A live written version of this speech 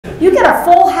You get a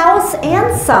full house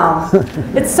and some.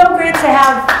 It's so great to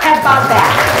have Bob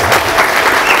back.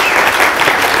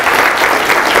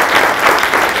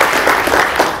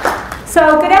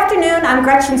 So good afternoon, I'm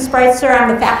Gretchen Spreitzer.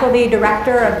 I'm the faculty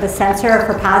director of the Center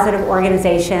for Positive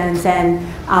Organizations, and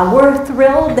we're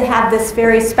thrilled to have this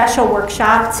very special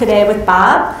workshop today with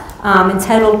Bob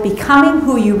entitled Becoming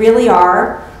Who You Really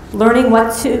Are, Learning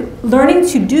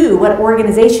to Do What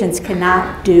Organizations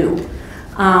Cannot Do.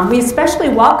 We especially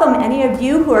welcome any of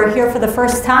you who are here for the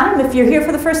first time. If you're here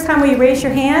for the first time, will you raise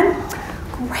your hand?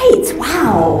 Great,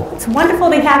 wow, it's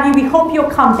wonderful to have you. We hope you'll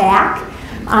come back.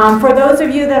 For those of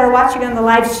you that are watching on the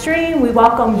live stream, we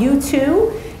welcome you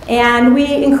too. And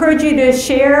we encourage you to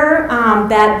share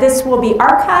that this will be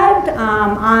archived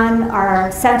on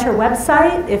our center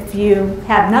website. If you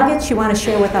have nuggets you want to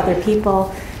share with other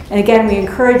people. And again, we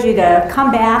encourage you to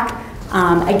come back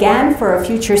again for a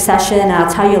future session.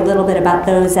 I'll tell you a little bit about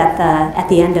those at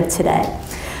the end of today.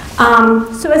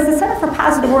 So as the Center for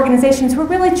Positive Organizations, we're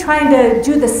really trying to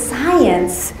do the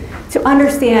science to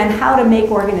understand how to make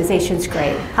organizations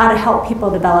great, how to help people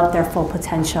develop their full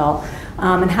potential,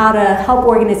 and how to help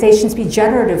organizations be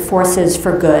generative forces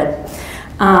for good.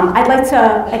 I'd like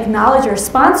to acknowledge our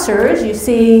sponsors. You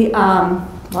see,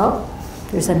 well,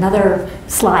 there's another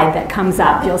slide that comes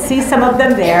up. You'll see some of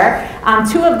them there.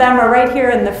 Two of them are right here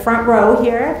in the front row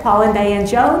here, Paul and Diane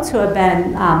Jones, who have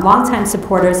been longtime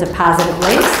supporters of Positive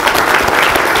Links.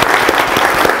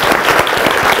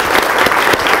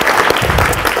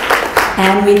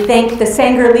 And we thank the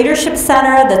Sanger Leadership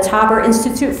Center, the Tauber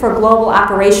Institute for Global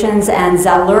Operations, and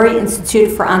Zaluri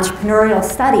Institute for Entrepreneurial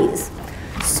Studies.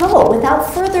 So,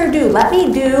 without further ado, let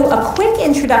me do a quick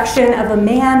introduction of a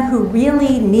man who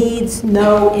really needs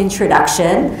no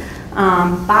introduction.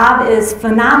 Bob is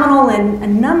phenomenal in a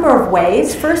number of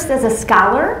ways. First, as a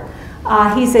scholar.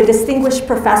 He's a distinguished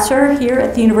professor here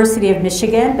at the University of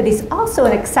Michigan, but he's also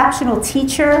an exceptional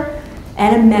teacher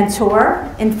and a mentor.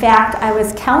 In fact, I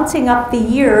was counting up the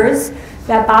years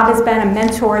that Bob has been a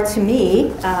mentor to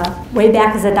me way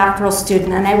back as a doctoral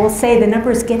student, and I will say the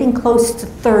number is getting close to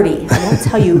 30. I won't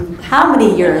tell you how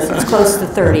many years it's close to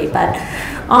 30, but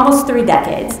almost 3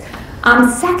 decades.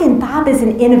 Second, Bob is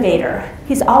an innovator.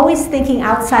 He's always thinking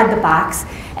outside the box,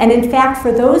 and in fact,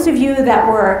 for those of you that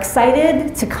were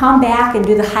excited to come back and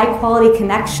do the high quality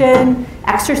connection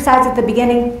exercise at the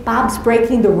beginning, Bob's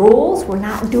breaking the rules. We're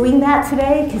not doing that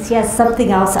today because he has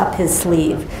something else up his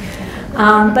sleeve.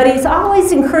 But he's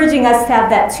always encouraging us to have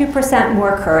that 2%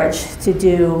 more courage to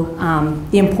do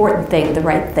the important thing, the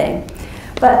right thing.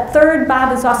 But third,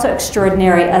 Bob is also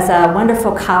extraordinary as a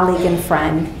wonderful colleague and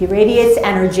friend. He radiates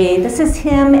energy. This is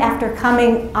him after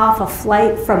coming off a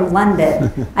flight from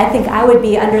London. I think I would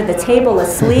be under the table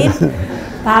asleep.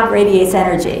 Bob radiates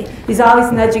energy. He's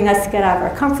always nudging us to get out of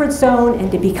our comfort zone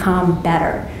and to become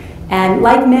better. And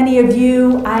like many of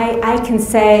you, I can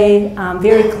say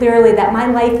very clearly that my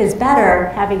life is better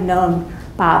having known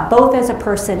Bob, both as a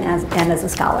person and as a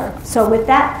scholar. So with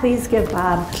that, please give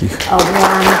Bob a warm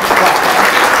welcome.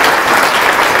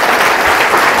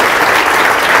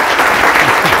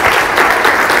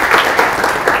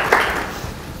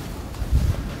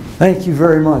 Thank you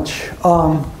very much.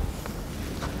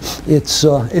 It's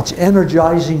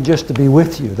energizing just to be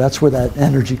with you. That's where that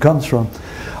energy comes from.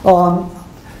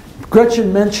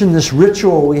 Gretchen mentioned this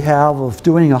ritual we have of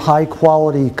doing a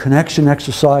high-quality connection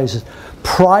exercise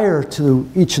prior to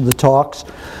each of the talks.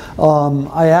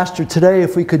 I asked her today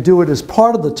if we could do it as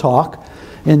part of the talk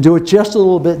and do it just a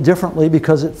little bit differently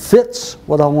because it fits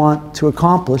what I want to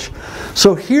accomplish.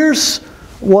 So here's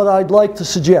what I'd like to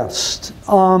suggest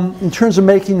in terms of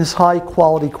making this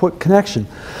high-quality quick connection.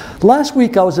 Last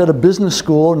week I was at a business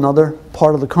school in another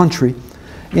part of the country,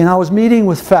 and I was meeting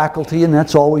with faculty, and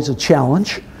that's always a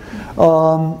challenge.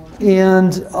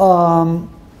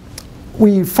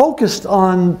 We focused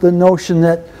on the notion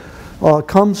that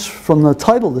comes from the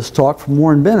title of this talk, from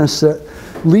Warren Bennis, that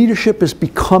leadership is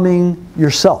becoming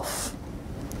yourself,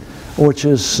 which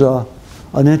is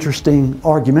an interesting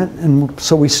argument. And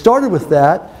so we started with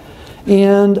that,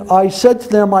 and I said to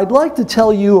them, I'd like to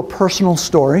tell you a personal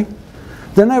story.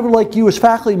 Then I would like you as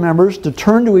faculty members to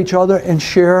turn to each other and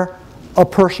share a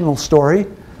personal story,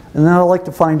 and then I'd like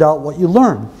to find out what you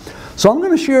learned. So I'm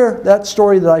going to share that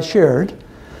story that I shared.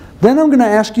 Then I'm going to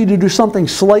ask you to do something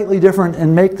slightly different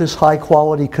and make this high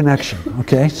quality connection.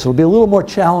 Okay, so it'll be a little more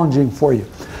challenging for you.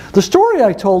 The story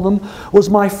I told them was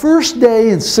my first day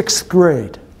in 6th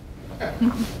grade.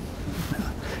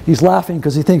 He's laughing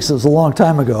because he thinks it was a long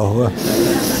time ago.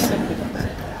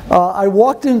 I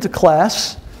walked into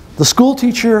class. The school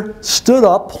teacher stood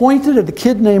up, pointed at a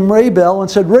kid named Ray Bell, and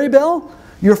said, "Ray Bell,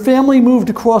 Your family moved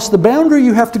across the boundary,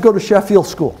 you have to go to Sheffield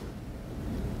School.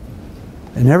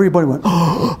 And everybody went,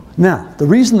 oh. Now, the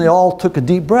reason they all took a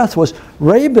deep breath was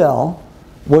Ray Bell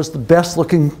was the best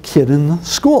looking kid in the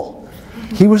school.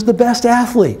 He was the best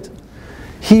athlete.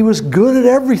 He was good at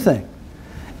everything.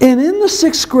 And in the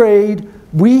 6th grade,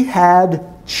 we had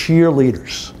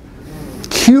cheerleaders.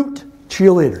 Cute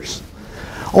cheerleaders.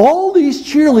 All these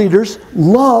cheerleaders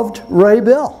loved Ray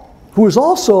Bell, who was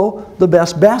also the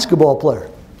best basketball player.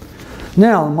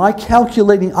 Now, in my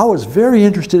calculating, I was very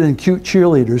interested in cute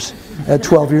cheerleaders at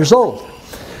 12 years old.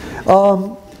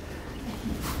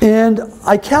 And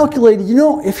I calculated, you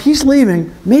know, if he's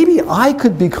leaving, maybe I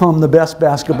could become the best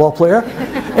basketball player,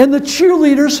 and the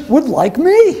cheerleaders would like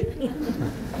me.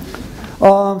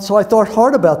 So I thought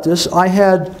hard about this. I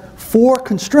had 4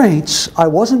 constraints. I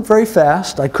wasn't very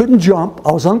fast. I couldn't jump.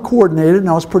 I was uncoordinated, and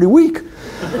I was pretty weak.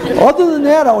 Other than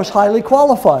that, I was highly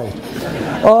qualified.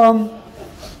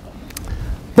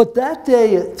 But that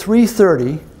day at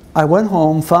 3:30, I went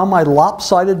home, found my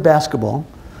lopsided basketball,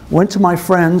 went to my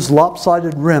friend's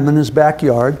lopsided rim in his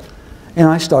backyard, and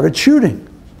I started shooting.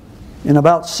 And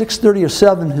about 6:30 or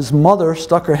 7, his mother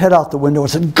stuck her head out the window and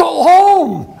said, "Go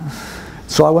home!"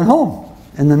 So I went home.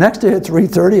 And the next day at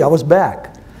 3:30, I was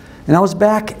back. And I was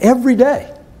back every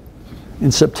day.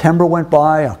 And September went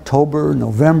by, October,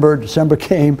 November, December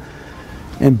came,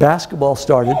 and basketball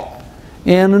started.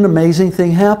 And an amazing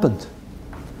thing happened.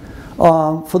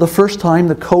 For the first time,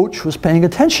 the coach was paying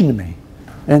attention to me.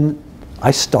 And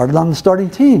I started on the starting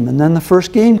team. And then the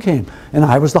first game came, and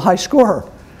I was the high scorer.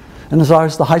 And as I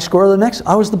was the high scorer the next,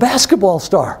 I was the basketball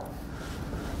star.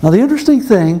 Now the interesting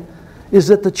thing is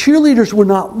that the cheerleaders were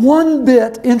not one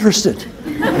bit interested.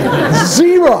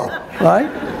 Zero, right?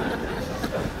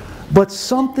 But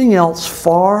something else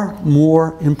far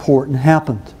more important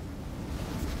happened.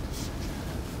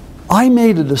 I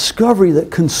made a discovery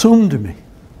that consumed me.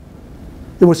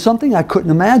 It was something I couldn't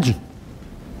imagine.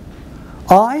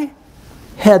 I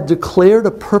had declared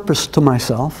a purpose to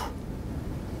myself,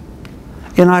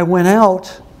 and I went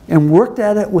out and worked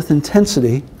at it with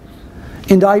intensity,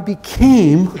 and I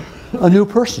became a new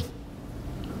person.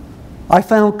 I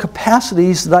found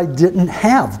capacities that I didn't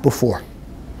have before.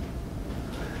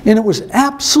 And it was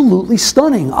absolutely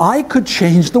stunning. I could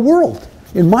change the world.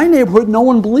 In my neighborhood, no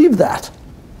one believed that.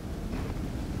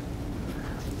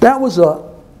 That was an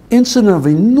incident of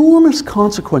enormous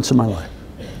consequence in my life.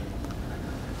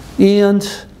 And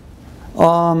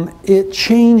it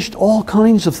changed all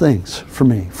kinds of things for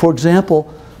me. For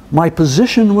example, my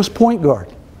position was point guard.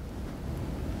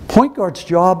 Point guard's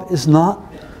job is not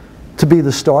to be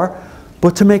the star,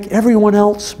 but to make everyone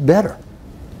else better.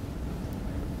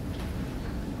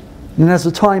 And as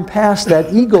the time passed,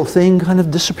 that ego thing kind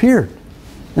of disappeared.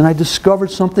 And I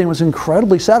discovered something that was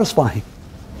incredibly satisfying.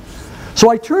 So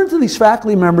I turned to these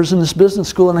faculty members in this business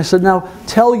school and I said, now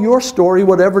tell your story,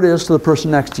 whatever it is, to the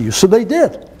person next to you. So they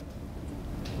did.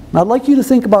 And I'd like you to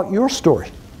think about your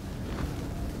story.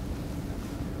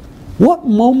 What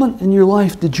moment in your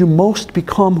life did you most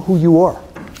become who you are?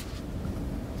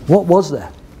 What was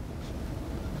that?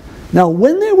 Now,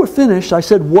 when they were finished, I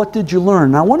said, what did you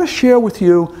learn? Now, I want to share with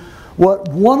you what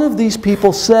one of these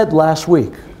people said last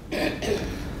week.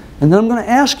 And then I'm going to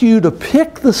ask you to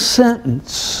pick the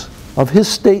sentence of his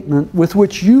statement with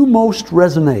which you most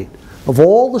resonate. Of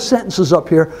all the sentences up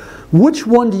here, which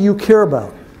one do you care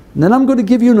about? And then I'm going to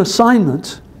give you an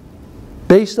assignment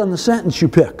based on the sentence you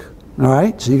pick. All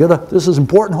right? So this is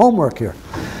important homework here.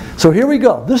 So here we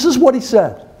go. This is what he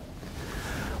said.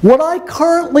 What I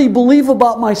currently believe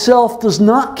about myself does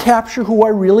not capture who I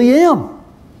really am.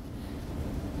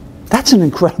 That's an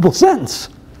incredible sentence.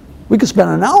 We could spend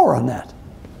an hour on that.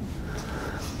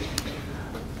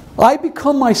 I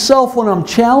become myself when I'm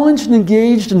challenged,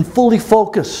 engaged, and fully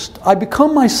focused. I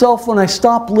become myself when I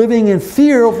stop living in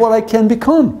fear of what I can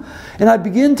become. And I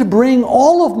begin to bring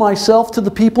all of myself to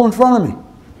the people in front of me.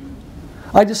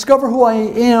 I discover who I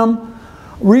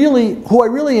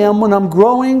really am when I'm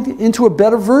growing into a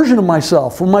better version of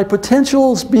myself. When my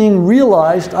potential is being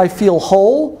realized, I feel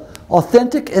whole,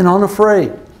 authentic, and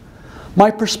unafraid. My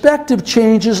perspective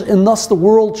changes, and thus the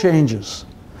world changes.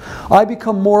 I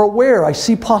become more aware. I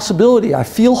see possibility. I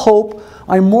feel hope.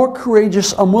 I'm more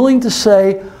courageous. I'm willing to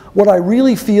say what I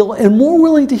really feel and more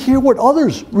willing to hear what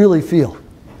others really feel.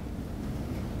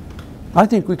 I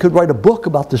think we could write a book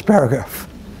about this paragraph.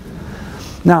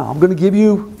 Now, I'm going to give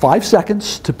you 5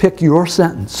 seconds to pick your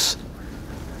sentence.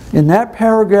 In that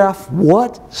paragraph,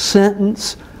 what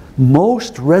sentence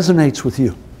most resonates with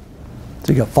you?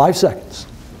 So you got 5 seconds.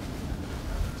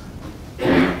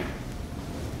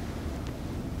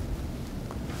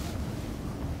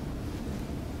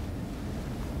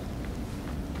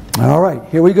 All right,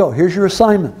 here we go. Here's your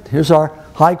assignment. Here's our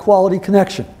high-quality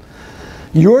connection.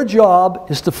 Your job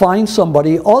is to find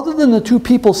somebody other than the two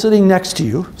people sitting next to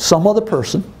you, some other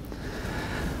person.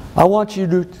 I want you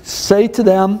to say to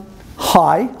them,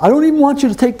 hi. I don't even want you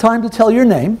to take time to tell your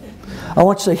name. I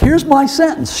want you to say, here's my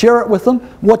sentence. Share it with them.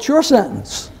 What's your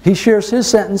sentence? He shares his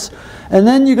sentence. And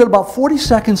then you got about 40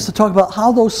 seconds to talk about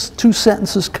how those two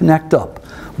sentences connect up.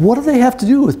 What do they have to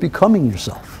do with becoming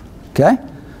yourself? Okay?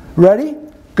 Ready?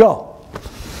 Go.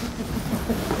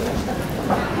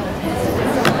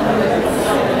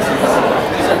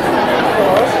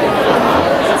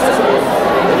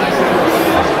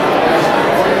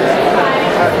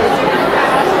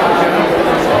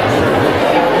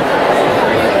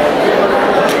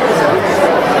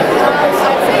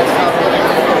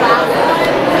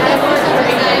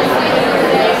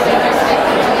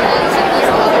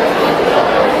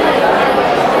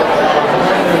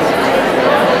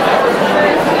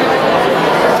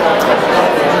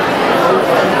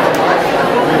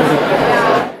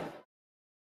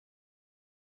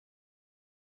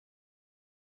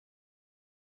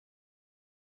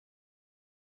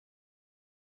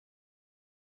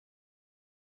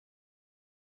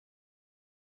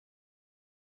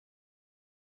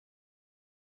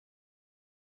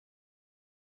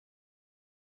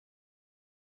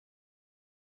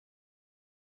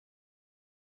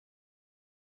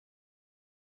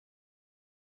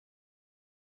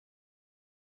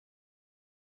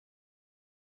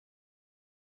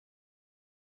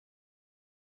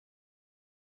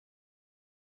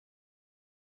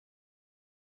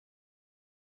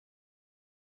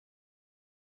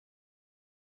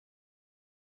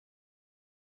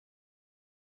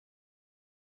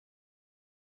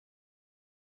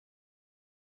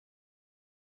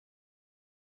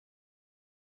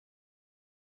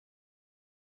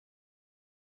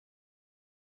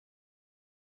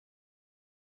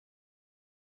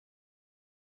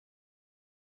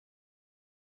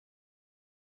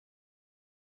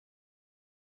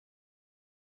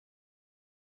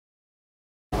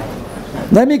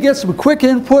 Let me get some quick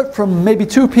input from maybe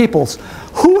two people.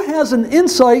 Who has an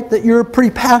insight that you're pretty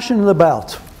passionate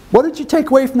about? What did you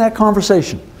take away from that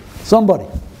conversation? Somebody.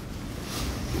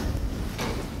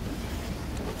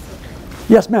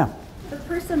 Yes, ma'am. The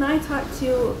person I talked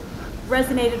to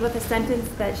resonated with a sentence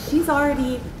that she's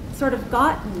already sort of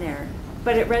gotten there,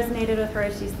 but it resonated with her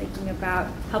as she's thinking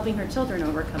about helping her children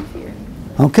overcome fear.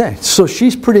 Okay, so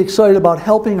she's pretty excited about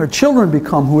helping her children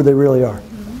become who they really are.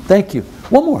 Thank you.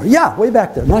 One more. Yeah, way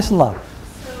back there. Nice and loud.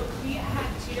 So we had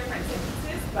two different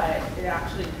sentences, but it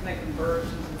actually kind of converged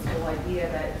into this whole idea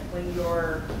that when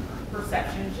your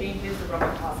perception changes, the realm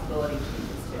of possibility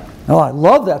changes too. Oh, I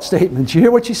love that statement. Did you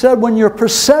hear what she said? When your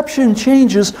perception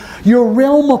changes, your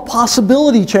realm of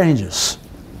possibility changes.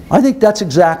 I think that's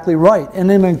exactly right,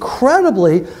 and an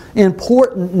incredibly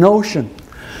important notion.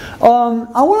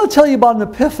 I want to tell you about an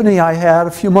epiphany I had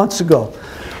a few months ago.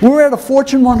 We were at a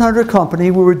Fortune 100 company.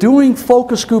 We were doing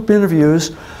focus group interviews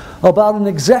about an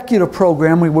executive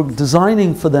program we were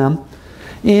designing for them.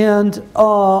 And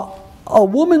a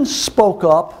woman spoke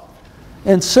up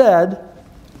and said,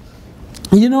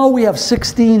 you know, we have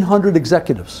 1,600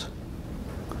 executives.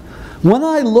 When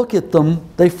I look at them,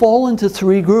 they fall into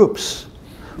three groups.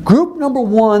 Group number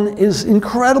one is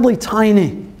incredibly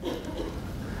tiny.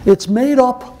 It's made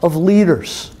up of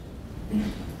leaders.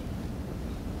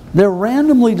 They're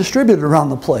randomly distributed around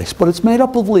the place, but it's made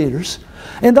up of leaders.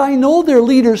 And I know they're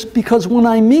leaders because when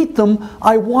I meet them,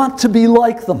 I want to be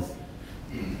like them.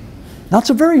 That's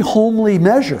a very homely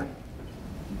measure.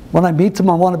 When I meet them,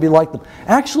 I want to be like them.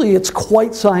 Actually, it's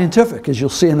quite scientific, as you'll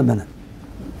see in a minute.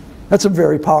 That's a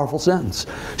very powerful sentence.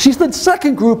 She said the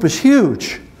second group is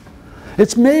huge.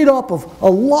 It's made up of a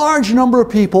large number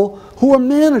of people who are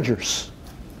managers.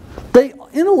 They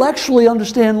intellectually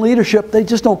understand leadership, they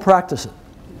just don't practice it.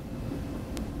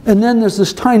 And then there's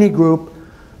this tiny group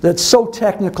that's so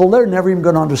technical, they're never even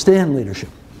going to understand leadership.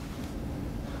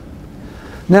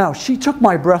 Now, she took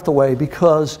my breath away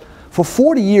because for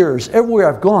 40 years,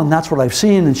 everywhere I've gone, that's what I've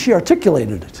seen, and she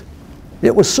articulated it.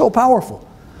 It was so powerful.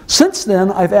 Since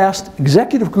then, I've asked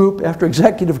executive group after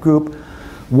executive group,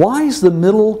 why is the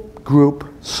middle group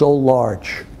so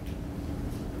large?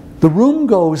 The room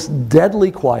goes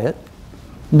deadly quiet.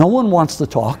 No one wants to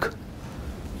talk.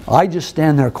 I just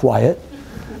stand there quiet.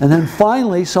 And then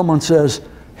finally someone says,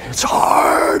 it's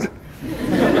hard.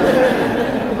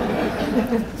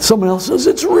 Someone else says,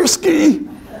 it's risky.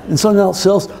 And someone else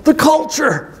says, the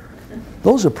culture.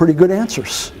 Those are pretty good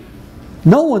answers.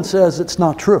 No one says it's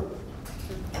not true.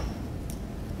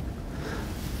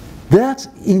 That's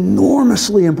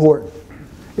enormously important.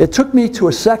 It took me to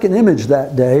a second image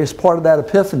that day as part of that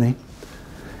epiphany.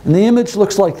 And the image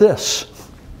looks like this.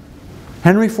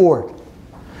 Henry Ford.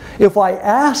 If I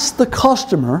asked the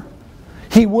customer,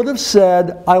 he would have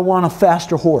said, I want a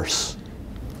faster horse.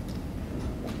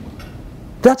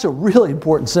 That's a really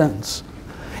important sentence.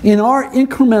 In our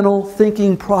incremental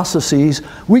thinking processes,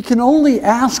 we can only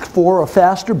ask for a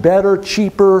faster, better,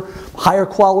 cheaper, higher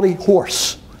quality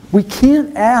horse. We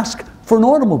can't ask for an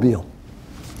automobile.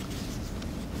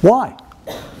 Why?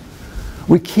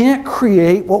 We can't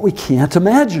create what we can't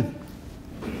imagine.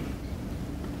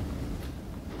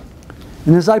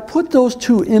 And as I put those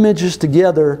two images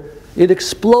together, it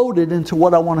exploded into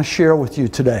what I want to share with you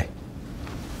today.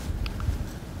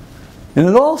 And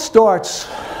it all starts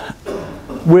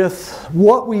with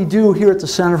what we do here at the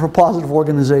Center for Positive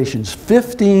Organizations.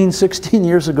 15, 16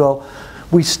 years ago,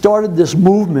 we started this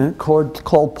movement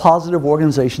called Positive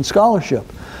Organization Scholarship.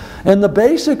 And the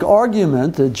basic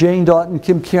argument that Jane Doughton,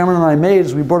 Kim Cameron, and I made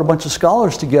as we brought a bunch of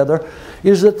scholars together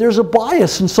is that there's a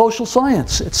bias in social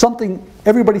science. It's something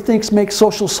everybody thinks makes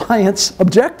social science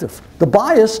objective. The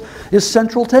bias is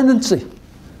central tendency.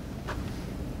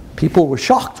 People were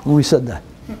shocked when we said that.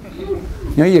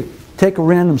 You know, you take a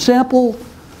random sample,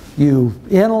 you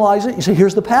analyze it, you say,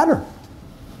 here's the pattern.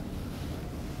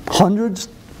 Hundreds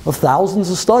of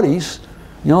thousands of studies,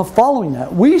 you know, following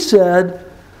that. We said,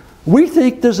 we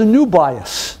think there's a new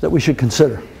bias that we should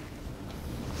consider.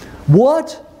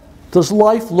 What does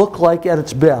life look like at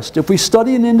its best? If we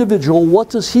study an individual, what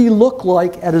does he look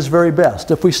like at his very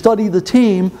best? If we study the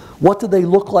team, what do they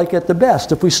look like at the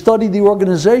best? If we study the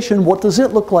organization, what does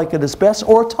it look like at its best?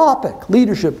 Or a topic,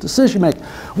 leadership, decision making,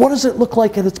 what does it look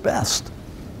like at its best?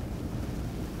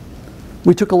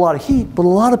 We took a lot of heat, but a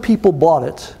lot of people bought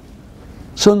it.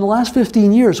 So in the last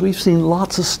 15 years, we've seen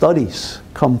lots of studies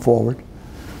come forward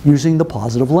using the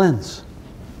positive lens.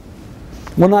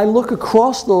 When I look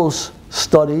across those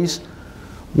studies,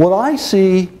 what I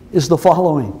see is the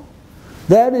following.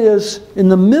 That is, in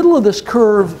the middle of this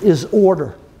curve is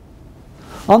order.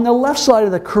 On the left side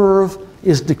of the curve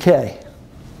is decay,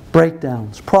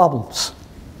 breakdowns, problems.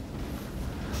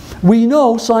 We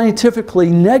know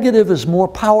scientifically negative is more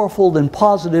powerful than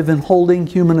positive in holding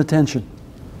human attention.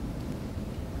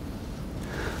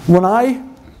 When I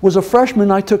was a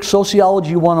freshman, I took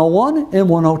Sociology 101 and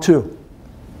 102.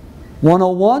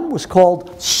 101 was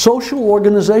called Social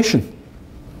Organization.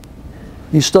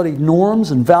 You studied norms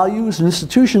and values and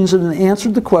institutions and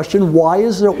answered the question, why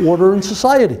is there order in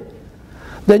society?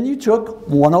 Then you took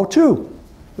 102.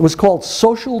 It was called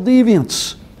Social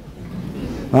Deviance.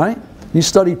 Right? You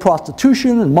studied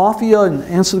prostitution and mafia and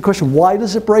answered the question, why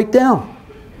does it break down?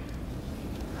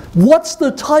 What's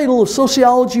the title of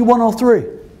Sociology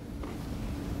 103?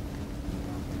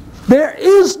 There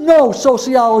is no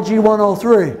Sociology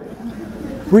 103.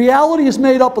 Reality is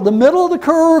made up of the middle of the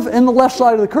curve and the left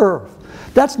side of the curve.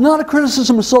 That's not a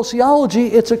criticism of sociology,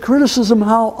 it's a criticism of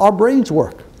how our brains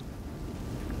work.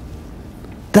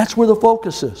 That's where the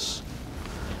focus is.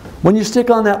 When you stick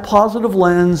on that positive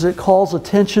lens, it calls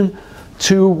attention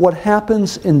to what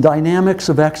happens in dynamics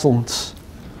of excellence.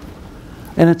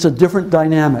 And it's a different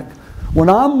dynamic. When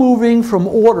I'm moving from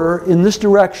order in this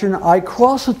direction, I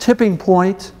cross a tipping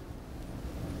point,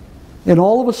 and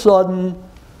all of a sudden,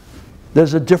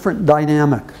 there's a different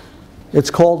dynamic. It's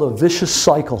called a vicious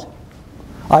cycle.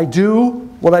 I do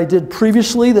what I did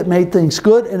previously that made things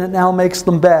good, and it now makes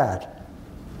them bad.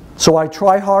 So I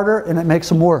try harder, and it makes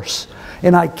them worse.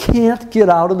 And I can't get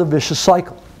out of the vicious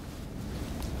cycle.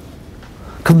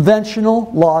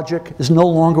 Conventional logic is no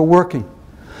longer working.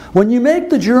 When you make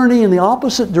the journey in the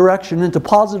opposite direction into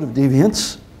positive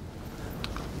deviance,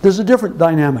 there's a different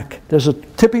dynamic. There's a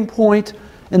tipping point,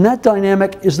 and that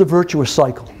dynamic is the virtuous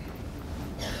cycle.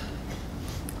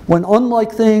 When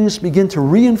unlike things begin to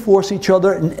reinforce each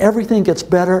other and everything gets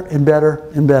better and better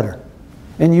and better.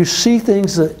 And you see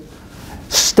things that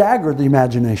stagger the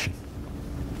imagination.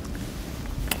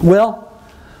 Well,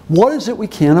 what is it we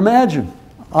can't imagine?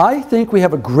 I think we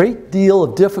have a great deal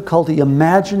of difficulty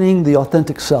imagining the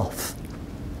authentic self.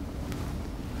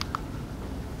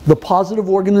 The positive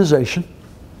organization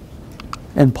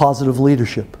and positive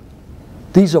leadership.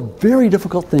 These are very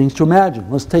difficult things to imagine.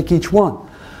 Let's take each one.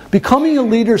 Becoming a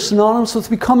leader is synonymous with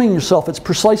becoming yourself. It's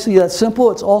precisely that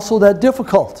simple. It's also that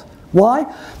difficult.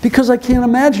 Why? Because I can't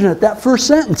imagine it. That first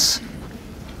sentence.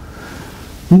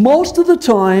 Most of the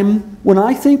time, when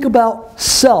I think about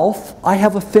self, I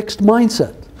have a fixed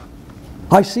mindset.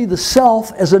 I see the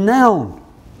self as a noun.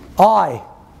 I.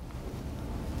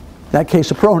 In that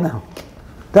case, a pronoun.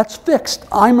 That's fixed.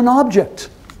 I'm an object.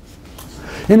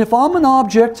 And if I'm an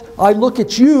object, I look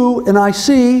at you and I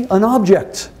see an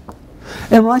object.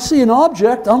 And when I see an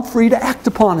object, I'm free to act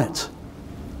upon it.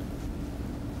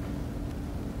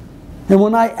 And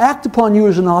when I act upon you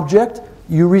as an object,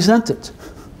 you resent it.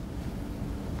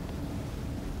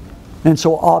 And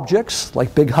so objects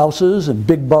like big houses and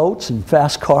big boats and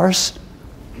fast cars,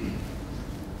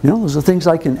 you know, those are things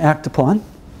I can act upon.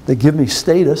 They give me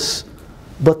status,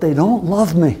 but they don't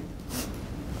love me.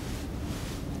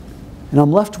 And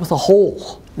I'm left with a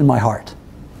hole in my heart.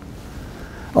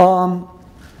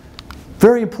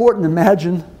 Very important to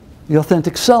imagine the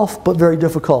authentic self, but very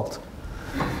difficult.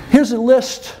 Here's a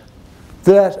list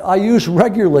that I use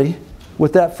regularly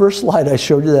with that first slide I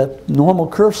showed you, that normal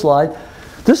curve slide.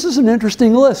 This is an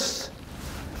interesting list.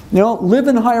 You know, live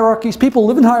in hierarchies. People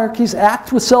live in hierarchies,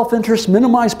 act with self-interest,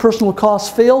 minimize personal costs,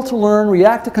 fail to learn,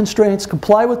 react to constraints,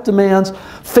 comply with demands,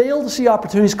 fail to see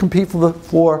opportunities, compete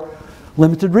for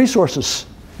limited resources.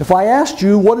 If I asked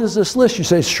you, what is this list? You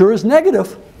say, sure is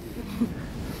negative.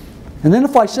 And then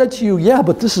if I said to you, yeah,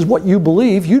 but this is what you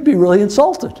believe, you'd be really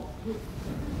insulted.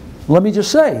 Let me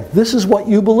just say, this is what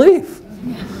you believe.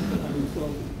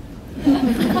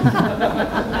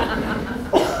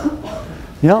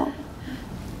 You know,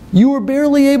 you were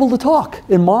barely able to talk,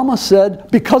 and Mama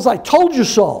said, because I told you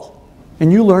so.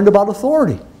 And you learned about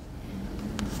authority.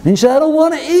 And you said, I don't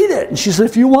want to eat it. And she said,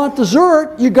 if you want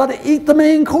dessert, you got to eat the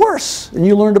main course. And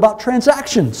you learned about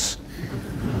transactions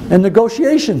and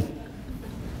negotiation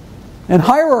and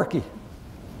hierarchy.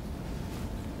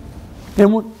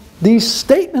 And these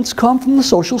statements come from the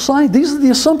social science. These are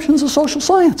the assumptions of social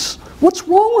science. What's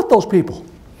wrong with those people?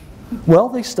 Well,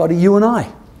 they study you and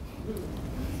I.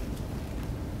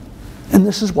 And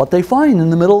this is what they find in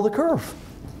the middle of the curve.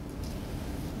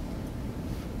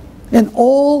 In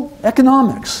all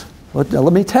economics,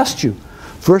 let me test you.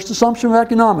 First assumption of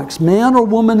economics, man or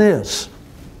woman is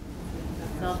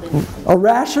a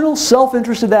rational,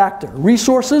 self-interested actor.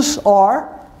 Resources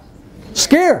are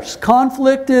scarce.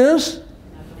 Conflict is,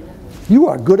 you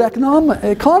are good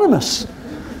economists.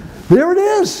 There it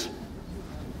is.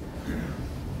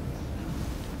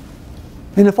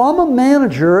 And if I'm a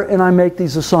manager and I make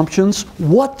these assumptions,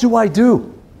 what do?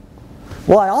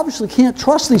 Well, I obviously can't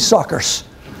trust these suckers.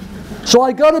 So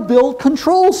I got to build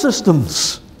control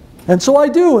systems. And so I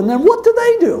do. And then what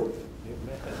do?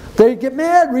 They get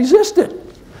mad, resist it.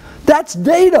 That's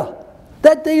data.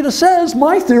 That data says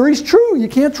my theory's true. You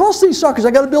can't trust these suckers.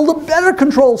 I got to build a better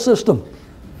control system.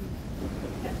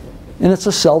 And it's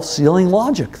a self-sealing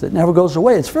logic that never goes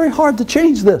away. It's very hard to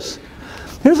change this.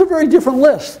 Here's a very different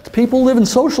list. People live in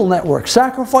social networks,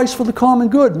 sacrifice for the common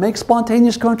good, make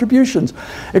spontaneous contributions,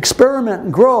 experiment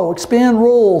and grow, expand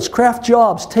roles, craft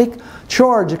jobs, take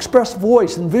charge, express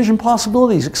voice, envision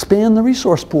possibilities, expand the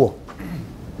resource pool.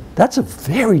 That's a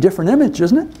very different image,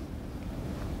 isn't it?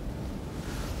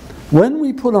 When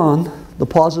we put on the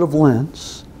positive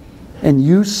lens and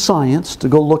use science to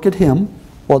go look at him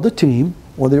or the team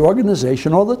or the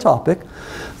organization or the topic,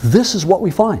 this is what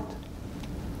we find.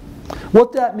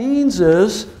 What that means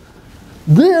is,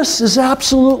 this is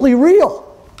absolutely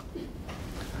real.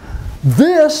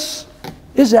 This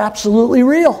is absolutely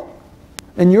real.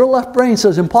 And your left brain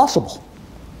says impossible.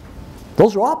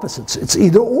 Those are opposites. It's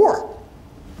either or.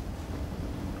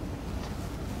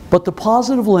 But the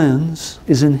positive lens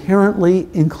is inherently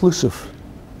inclusive.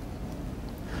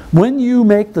 When you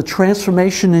make the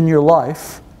transformation in your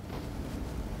life,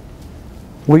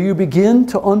 where you begin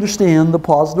to understand the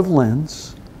positive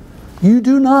lens, you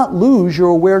do not lose your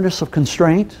awareness of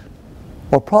constraint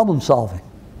or problem solving.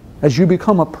 As you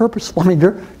become a purpose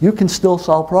finder, you can still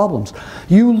solve problems.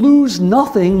 You lose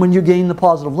nothing when you gain the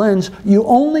positive lens. You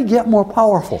only get more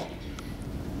powerful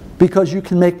because you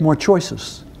can make more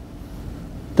choices.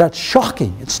 That's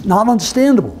shocking. It's not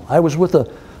understandable. I was with an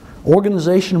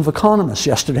organization of economists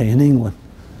yesterday in England,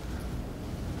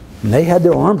 and they had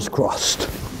their arms crossed.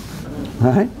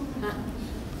 Right?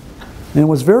 And it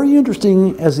was very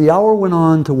interesting as the hour went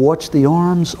on to watch the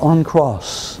arms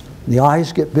uncross, the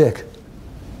eyes get big.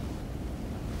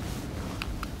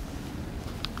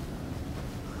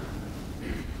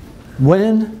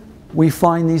 When we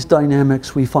find these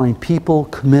dynamics, we find people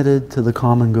committed to the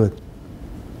common good.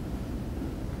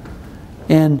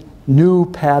 And new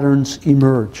patterns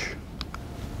emerge.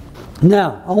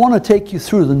 Now, I want to take you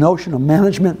through the notion of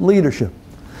management and leadership.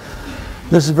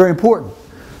 This is very important.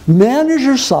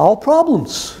 Managers solve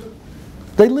problems.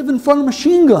 They live in front of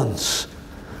machine guns.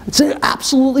 It's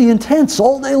absolutely intense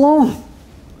all day long.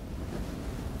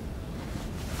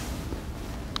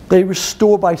 They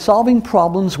restore, by solving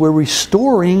problems, we're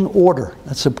restoring order.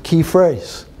 That's a key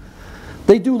phrase.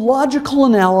 They do logical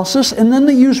analysis and then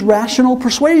they use rational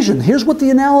persuasion. Here's what the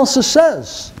analysis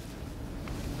says.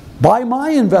 Buy my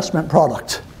investment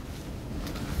product.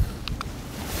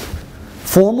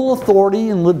 Formal authority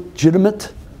and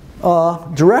legitimate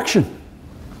direction.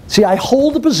 See, I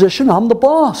hold the position, I'm the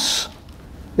boss.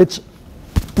 It's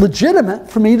legitimate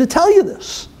for me to tell you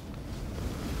this.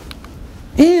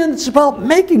 And it's about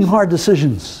making hard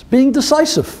decisions, being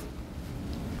decisive,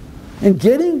 and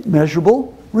getting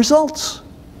measurable results.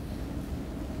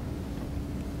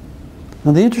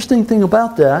 Now, the interesting thing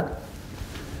about that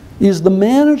is the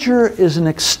manager is an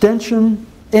extension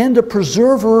and a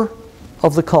preserver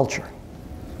of the culture.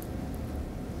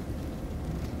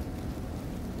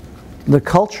 The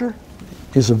culture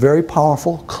is a very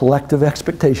powerful collective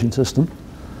expectation system,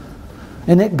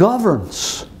 and it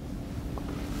governs.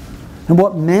 And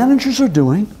what managers are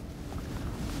doing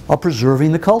are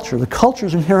preserving the culture. The culture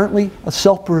is inherently a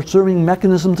self-preserving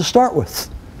mechanism to start with.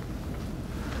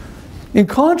 In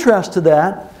contrast to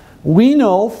that, we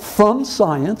know from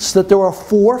science that there are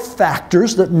 4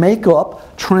 factors that make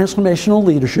up transformational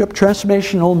leadership.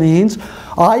 Transformational means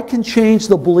I can change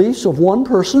the beliefs of one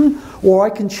person, or I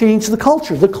can change the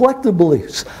culture, the collective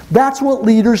beliefs. That's what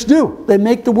leaders do. They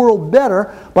make the world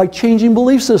better by changing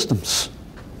belief systems.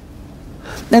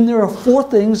 And there are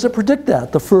 4 things that predict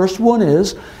that. The first one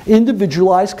is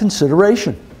individualized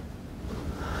consideration.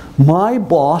 My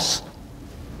boss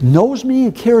knows me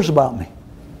and cares about me.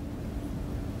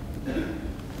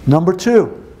 Number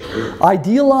 2,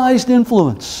 idealized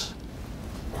influence.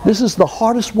 This is the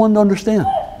hardest one to understand.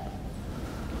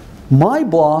 My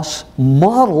boss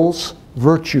models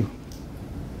virtue.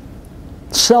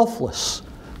 Selfless,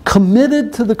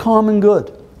 committed to the common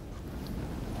good.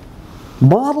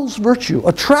 Models virtue,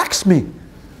 attracts me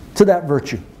to that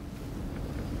virtue.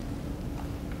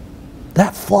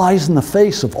 That flies in the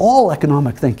face of all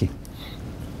economic thinking.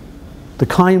 The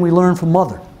kind we learn from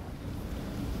Mother.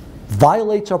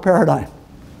 Violates our paradigm.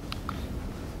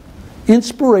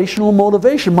 Inspirational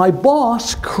motivation. My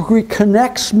boss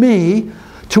connects me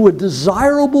to a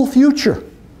desirable future.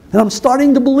 And I'm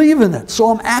starting to believe in it. So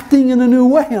I'm acting in a new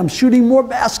way. I'm shooting more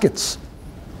baskets.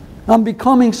 I'm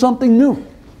becoming something new.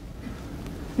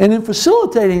 And in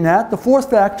facilitating that, the 4th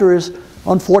factor is,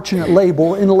 unfortunate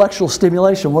label, intellectual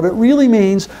stimulation. What it really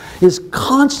means is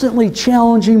constantly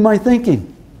challenging my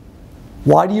thinking.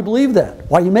 Why do you believe that?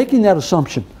 Why are you making that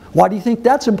assumption? Why do you think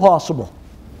that's impossible?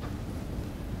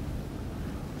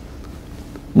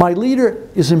 My leader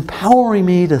is empowering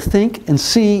me to think and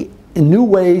see in new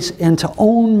ways and to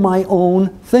own my own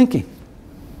thinking.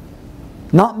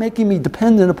 Not making me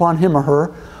dependent upon him or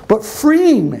her, but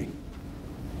freeing me.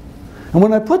 And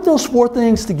when I put those 4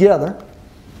 things together,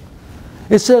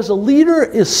 it says a leader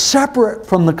is separate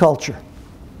from the culture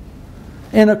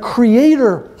and a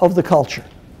creator of the culture.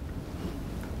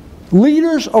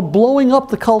 Leaders are blowing up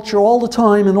the culture all the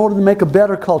time in order to make a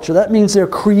better culture. That means they're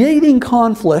creating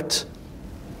conflict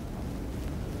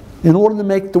in order to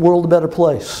make the world a better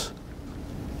place,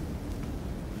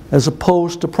 as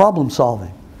opposed to problem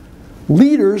solving.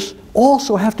 Leaders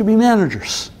also have to be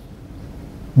managers.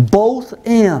 Both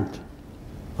and.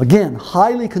 Again,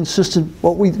 highly consistent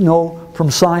what we know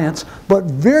from science, but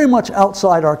very much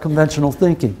outside our conventional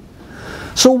thinking.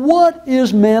 So what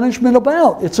is management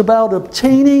about? It's about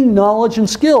obtaining knowledge and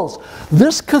skills.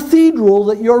 This cathedral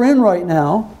that you're in right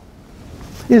now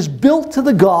is built to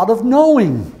the God of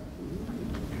knowing.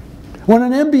 When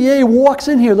an MBA walks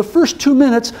in here, the first 2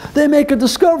 minutes, they make a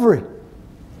discovery.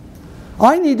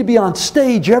 I need to be on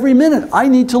stage every minute. I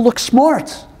need to look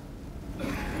smart.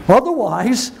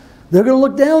 Otherwise, they're going to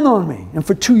look down on me. And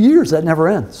for 2 years, that never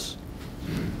ends.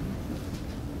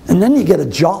 And then you get a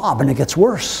job and it gets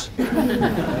worse.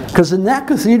 Because in that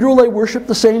cathedral, they worship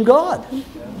the same God.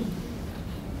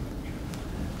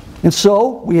 And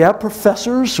so we have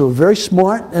professors who are very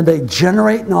smart and they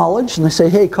generate knowledge and they say,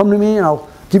 hey, come to me and I'll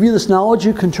give you this knowledge.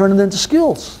 You can turn it into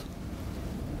skills.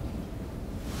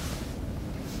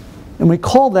 And we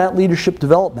call that leadership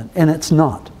development, and it's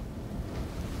not.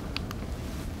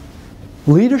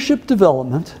 Leadership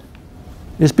development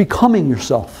is becoming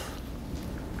yourself.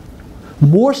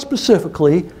 More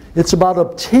specifically, it's about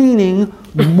obtaining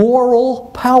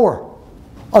moral power,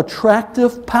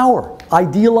 attractive power,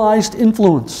 idealized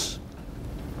influence.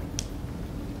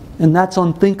 And that's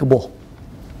unthinkable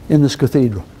in this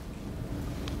cathedral.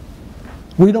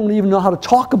 We don't even know how to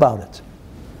talk about it.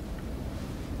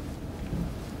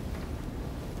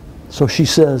 So she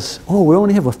says, oh, we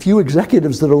only have a few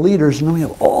executives that are leaders, and then we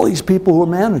have all these people who are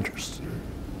managers.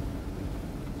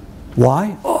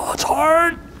 Why? Oh, it's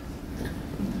hard.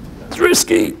 It's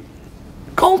risky.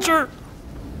 Culture.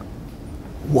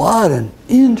 What an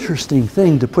interesting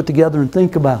thing to put together and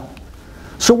think about.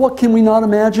 So what can we not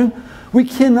imagine? We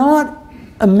cannot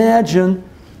imagine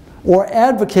or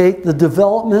advocate the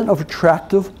development of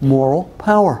attractive moral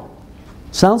power.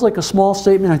 Sounds like a small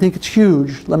statement. I think it's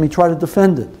huge. Let me try to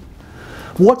defend it.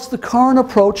 What's the current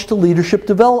approach to leadership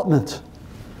development?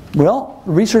 Well,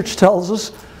 research tells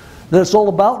us that it's all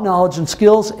about knowledge and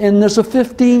skills, and there's a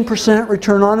 15%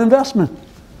 return on investment.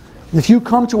 If you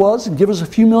come to us and give us a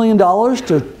few $1,000,000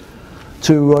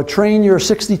 to train your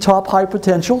 60 top high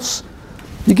potentials,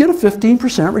 you get a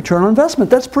 15% return on investment.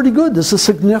 That's pretty good. There's a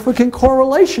significant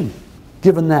correlation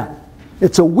given that.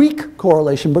 It's a weak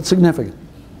correlation, but significant.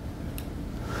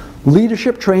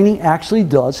 Leadership training actually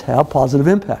does have positive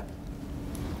impact.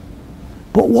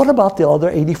 But what about the other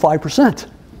 85%?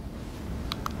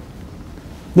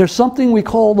 There's something we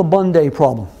call the Monday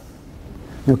problem.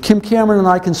 You know, Kim Cameron and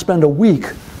I can spend a week,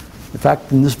 in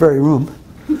fact, in this very room,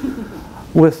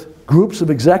 with groups of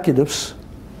executives,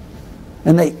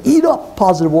 and they eat up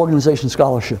positive organization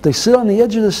scholarship. They sit on the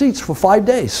edge of the seats for 5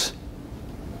 days.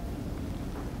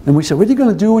 And we say, what are you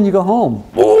going to do when you go home?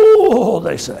 Oh,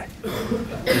 they say.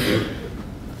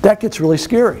 That gets really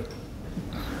scary.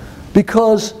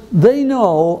 Because they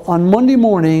know on Monday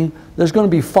morning there's going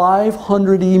to be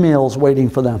 500 emails waiting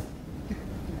for them.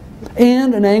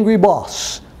 And an angry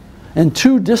boss. And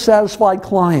 2 dissatisfied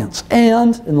clients.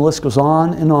 And the list goes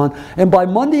on. And by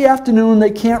Monday afternoon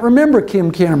they can't remember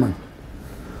Kim Cameron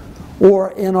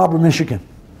or Ann Arbor, Michigan.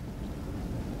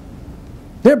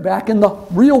 They're back in the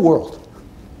real world.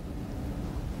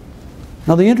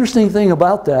 Now the interesting thing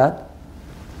about that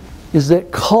is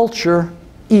that culture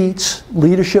eats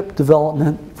leadership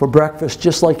development for breakfast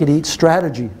just like it eats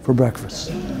strategy for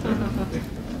breakfast.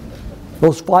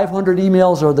 Those 500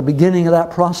 emails are the beginning of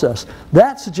that process.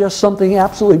 That suggests something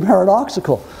absolutely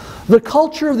paradoxical. The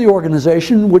culture of the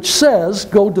organization, which says,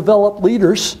 go develop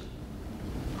leaders,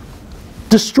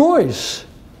 destroys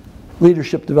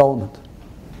leadership development.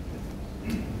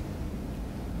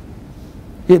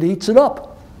 It eats it up.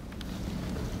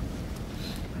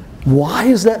 Why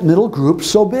is that middle group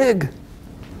so big?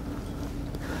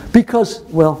 Because,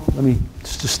 well, let me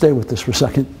just stay with this for a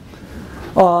second.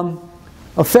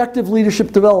 Effective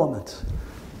leadership development.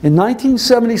 In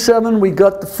 1977, we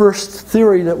got the first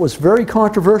theory that was very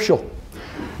controversial.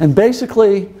 And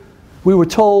basically, we were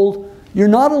told, you're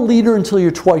not a leader until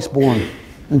you're twice born.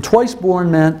 And twice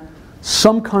born meant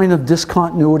some kind of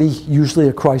discontinuity, usually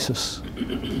a crisis.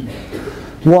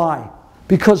 Why?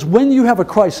 Because when you have a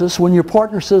crisis, when your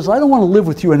partner says, I don't want to live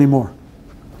with you anymore.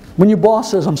 When your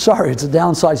boss says, I'm sorry, it's a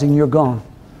downsizing, you're gone.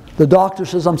 The doctor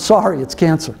says, I'm sorry, it's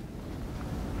cancer.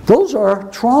 Those are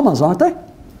traumas, aren't they?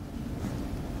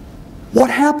 What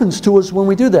happens to us when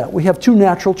we do that? We have 2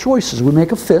 natural choices. We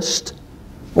make a fist,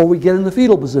 or we get in the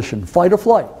fetal position, fight or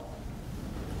flight.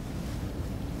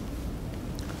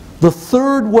 The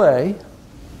third way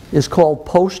is called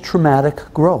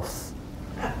post-traumatic growth,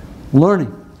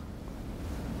 learning.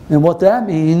 And what that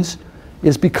means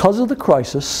is because of the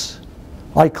crisis,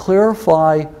 I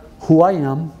clarify who I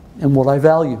am and what I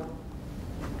value.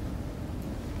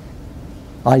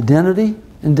 Identity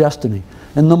and destiny.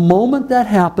 And the moment that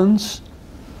happens,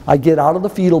 I get out of the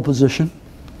fetal position,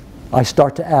 I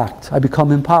start to act, I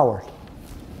become empowered.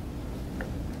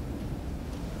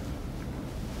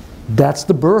 That's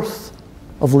the birth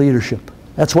of leadership.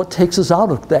 That's what takes us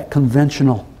out of that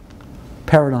conventional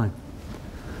paradigm.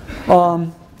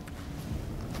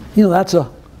 You know, that's in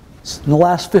the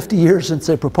last 50 years since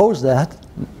they proposed that,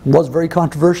 it was very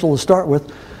controversial to start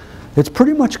with, it's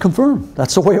pretty much confirmed.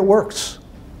 That's the way it works.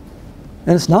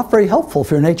 And it's not very helpful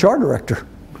if you're an HR director.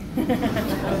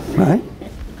 Right?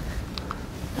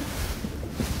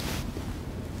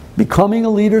 Becoming a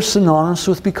leader is synonymous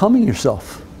with becoming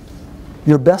yourself.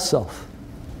 Your best self.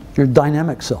 Your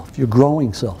dynamic self. Your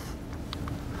growing self.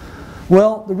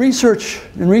 Well, the research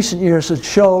in recent years has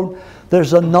shown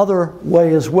there's another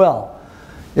way as well.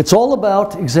 It's all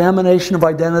about examination of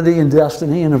identity and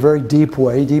destiny in a very deep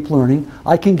way, deep learning.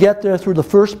 I can get there through the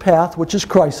first path, which is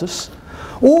crisis,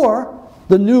 or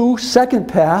the new second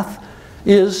path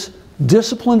is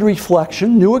disciplined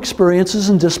reflection, new experiences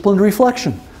and disciplined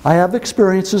reflection. I have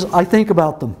experiences, I think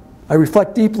about them, I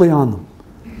reflect deeply on them.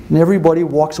 And everybody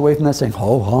walks away from that saying,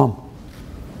 ho hum.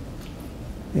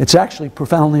 It's actually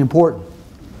profoundly important.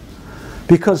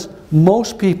 Because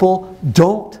most people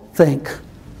don't think.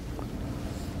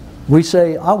 We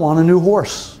say, I want a new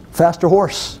horse, faster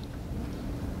horse.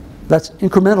 That's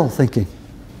incremental thinking.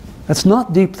 That's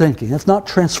not deep thinking. That's not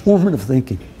transformative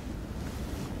thinking.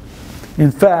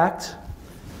 In fact,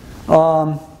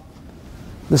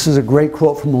 this is a great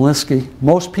quote from Malinsky.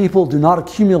 Most people do not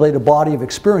accumulate a body of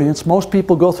experience. Most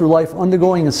people go through life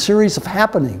undergoing a series of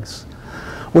happenings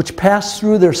which pass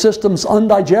through their systems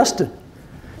undigested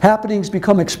Happenings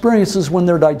become experiences when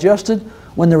they're digested,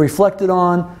 when they're reflected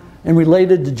on, and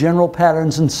related to general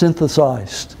patterns and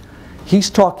synthesized. He's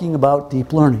talking about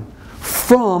deep learning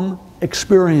from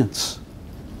experience.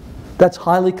 That's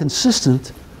highly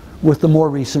consistent with the more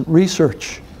recent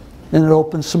research, and it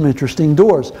opens some interesting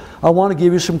doors. I want to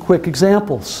give you some quick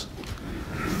examples.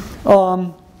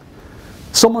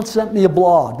 Someone sent me a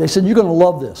blog. They said, "You're going to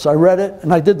love this." I read it,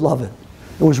 and I did love it.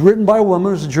 It was written by a woman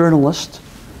who was a journalist.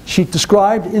 She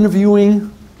described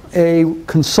interviewing a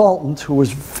consultant who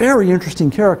was a very interesting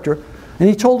character, and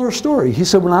he told her a story. He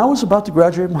said, "When I was about to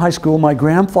graduate from high school, my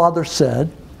grandfather said,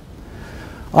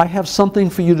 'I have something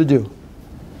for you to do.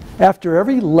 After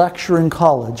every lecture in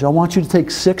college, I want you to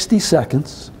take 60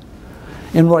 seconds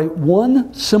and write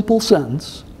one simple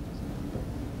sentence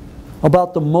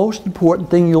about the most important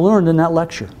thing you learned in that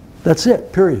lecture. That's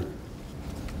it, period.'"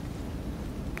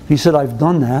 He said, "I've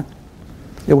done that.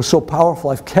 It was so powerful,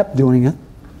 I've kept doing it.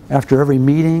 After every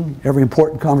meeting, every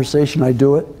important conversation, I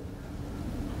do it.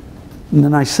 And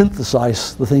then I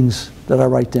synthesize the things that I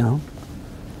write down."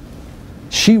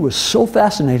 She was so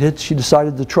fascinated, she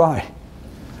decided to try.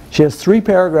 She has 3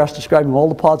 paragraphs describing all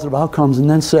the positive outcomes and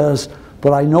then says,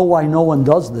 "But I know why no one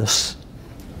does this.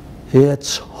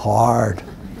 It's hard."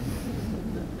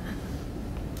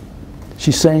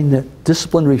 She's saying that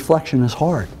disciplined reflection is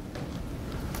hard.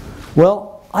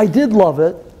 Well, I did love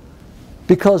it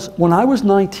because when I was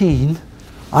 19,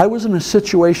 I was in a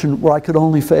situation where I could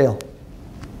only fail.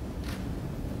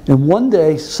 And one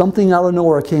day, something out of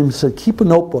nowhere came and said, "Keep a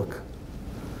notebook."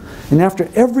 And after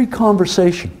every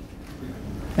conversation,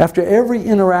 after every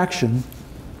interaction,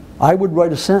 I would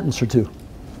write a sentence or 2.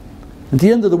 At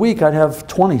the end of the week, I'd have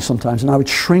 20 sometimes, and I would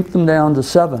shrink them down to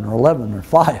 7 or 11 or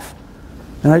 5.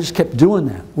 And I just kept doing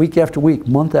that week after week,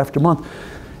 month after month.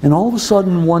 And all of a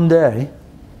sudden, one day,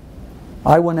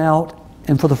 I went out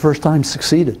and for the first time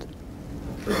succeeded.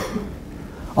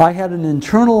 I had an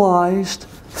internalized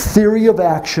theory of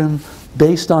action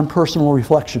based on personal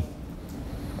reflection.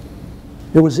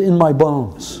 It was in my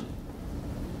bones.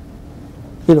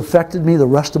 It affected me the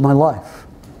rest of my life.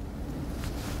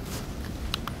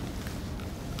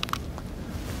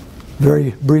 Very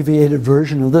abbreviated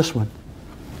version of this one.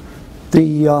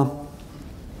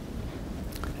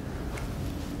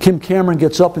 Kim Cameron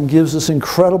gets up and gives this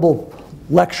incredible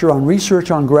lecture on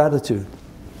research on gratitude.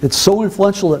 It's so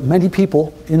influential that many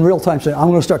people in real time say, "I'm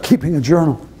going to start keeping a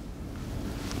journal."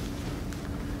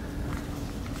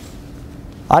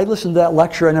 I listened to that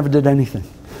lecture, I never did anything.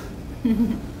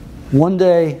 One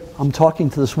day, I'm talking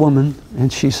to this woman,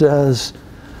 and she says,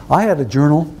 "I had a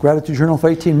journal, gratitude journal, for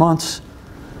 18 months,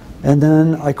 and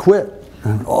then I quit."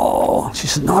 And, "Oh," she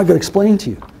said, "No, I've got to explain to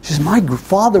you." She said, "My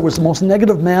father was the most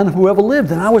negative man who ever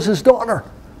lived, and I was his daughter.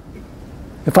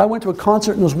 If I went to a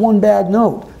concert and there was one bad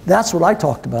note, that's what I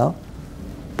talked about.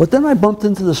 But then I bumped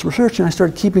into this research and I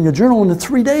started keeping a journal, and in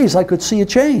 3 days I could see a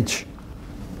change."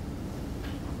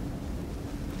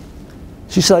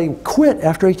 She said, "I quit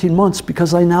after 18 months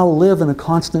because I now live in a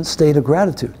constant state of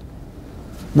gratitude."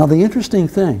 Now the interesting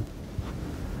thing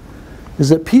is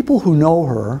that people who know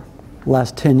her the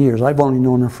last 10 years, I've only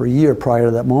known her for a year prior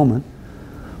to that moment,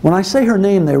 when I say her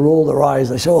name, they roll their eyes.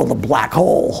 They say, "Oh, the black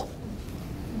hole."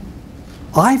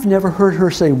 I've never heard her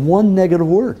say one negative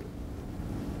word.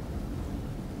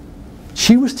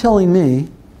 She was telling me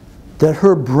that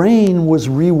her brain was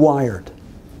rewired.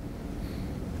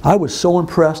 I was so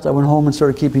impressed, I went home and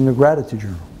started keeping a gratitude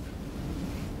journal.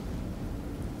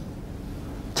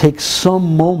 Take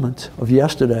some moment of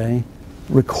yesterday,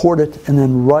 record it, and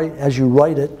then write. As you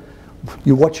write it,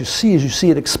 what you see is you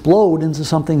see it explode into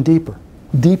something deeper.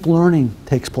 Deep learning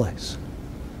takes place.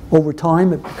 Over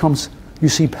time, it becomes, you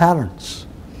see patterns.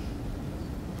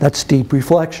 That's deep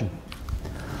reflection.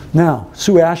 Now,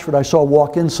 Sue Ashford, I saw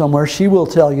walk in somewhere. She will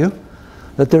tell you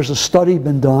that there's a study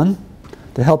been done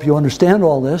to help you understand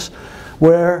all this,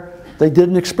 where they did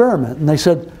an experiment. And they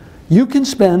said, you can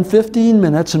spend 15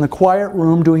 minutes in a quiet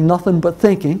room doing nothing but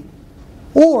thinking,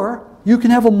 or you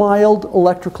can have a mild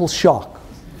electrical shock.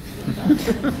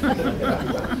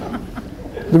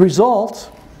 The result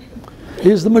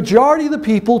is the majority of the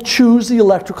people choose the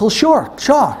electrical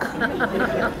shock.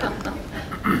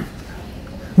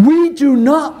 We do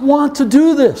not want to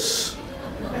do this.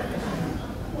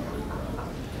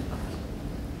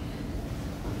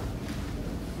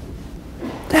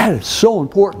 That is so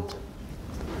important.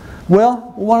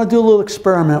 Well, we want to do a little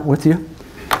experiment with you.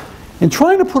 In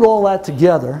trying to put all that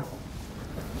together,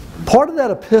 part of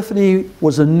that epiphany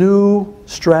was a new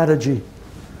strategy.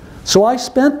 So I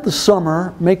spent the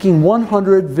summer making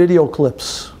 100 video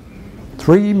clips,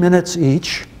 3 minutes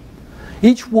each.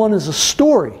 Each one is a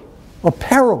story, a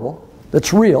parable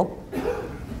that's real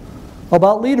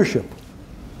about leadership.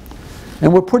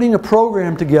 And we're putting a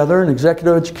program together in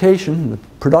executive education. The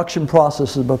production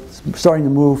process is starting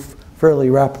to move fairly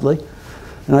rapidly,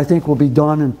 and I think will be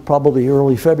done in probably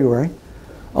early February.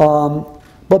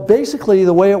 But basically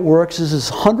the way it works is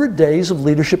it's 100 days of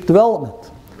leadership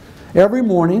development. Every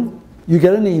morning you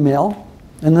get an email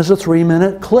and there's a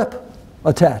 3-minute clip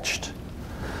attached.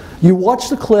 You watch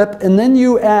the clip and then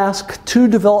you ask 2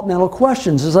 developmental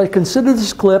questions. As I consider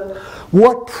this clip,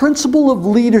 what principle of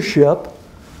leadership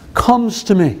comes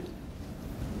to me?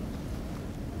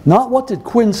 Not what did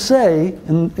Quinn say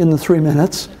in the 3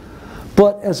 minutes,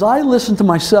 but as I listen to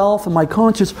myself and my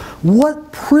conscience,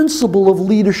 what principle of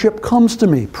leadership comes to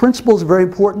me? Principle is a very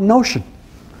important notion.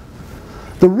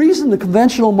 The reason the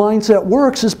conventional mindset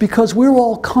works is because we're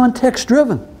all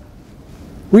context-driven.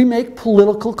 We make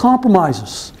political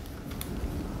compromises.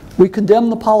 We condemn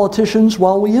the politicians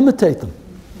while we imitate them.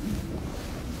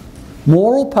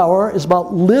 Moral power is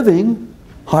about living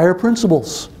higher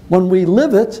principles. When we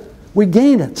live it, we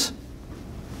gain it.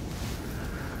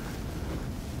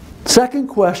 Second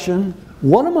question,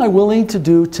 what am I willing to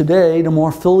do today to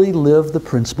more fully live the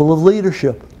principle of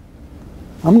leadership?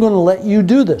 I'm going to let you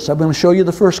do this. I'm going to show you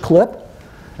the first clip.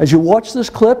 As you watch this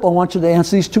clip, I want you to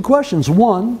answer these 2 questions.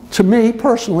 One, to me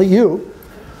personally, you,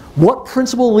 what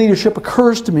principle of leadership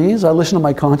occurs to me as I listen to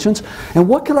my conscience, and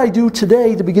what can I do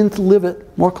today to begin to live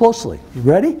it more closely? You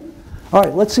ready? All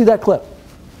right, let's see that clip.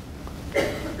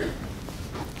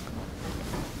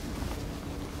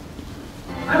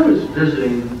 I was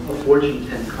visiting a Fortune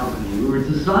 10 company. We were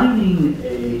designing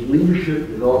a leadership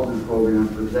development program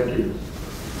for executives.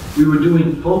 We were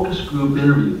doing focus group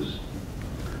interviews.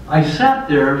 I sat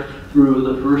there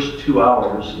through the first 2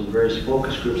 hours of various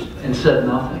focus groups and said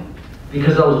nothing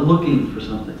because I was looking for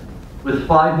something. With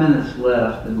 5 minutes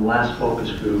left in the last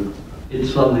focus group, it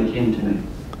suddenly came to me.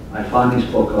 I finally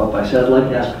spoke up. I said, I'd like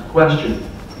to ask a question.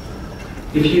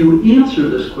 If you answer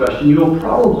this question, you'll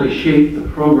probably shape the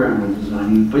program we're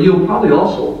designing, but you'll probably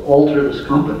also alter this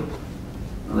company.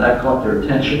 Well, that caught their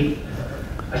attention.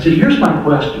 I said, here's my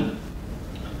question.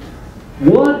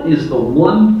 What is the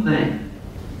one thing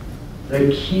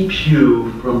that keeps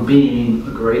you from being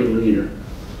a great leader?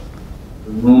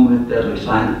 The room went deadly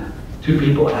silent. 2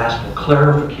 people asked for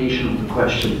clarification of the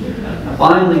question.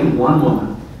 Finally, one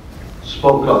woman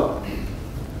spoke up.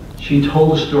 She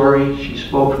told a story. She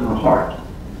spoke from her heart.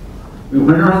 We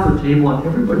went around the table and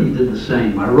everybody did the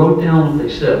same. I wrote down what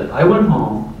they said. I went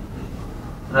home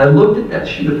and I looked at that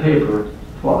sheet of paper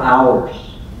for hours.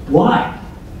 Why?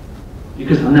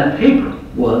 Because on that paper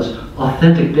was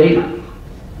authentic data.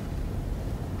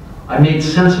 I made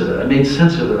sense of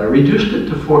it. I reduced it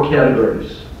to 4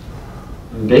 categories.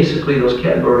 And basically those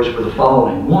categories were the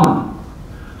following. 1,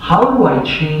 how do I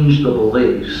change the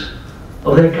beliefs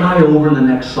of that guy over in the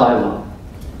next silo?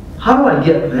 How do I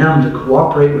get them to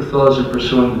cooperate with us in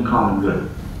pursuing the common good?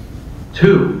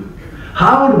 2,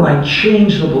 how do I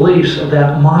change the beliefs of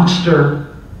that monster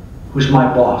who's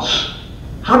my boss?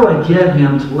 How do I get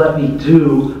him to let me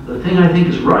do the thing I think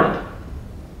is right?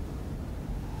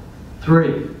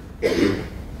 3,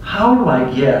 how do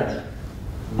I get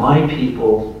my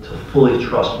people to fully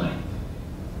trust me?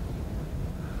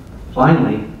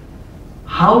 Finally,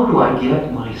 how do I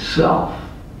get myself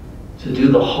to do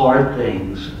the hard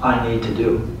things I need to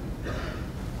do?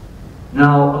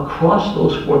 Now, across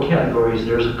those 4 categories,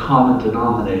 there's a common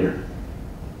denominator.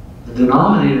 The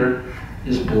denominator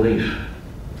is belief.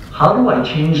 How do I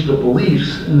change the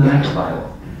beliefs in the next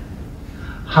silo?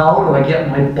 How do I get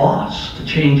my boss to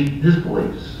change his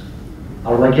beliefs?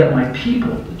 How do I get my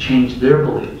people to change their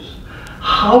beliefs?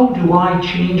 How do I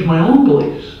change my own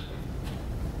beliefs?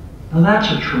 Now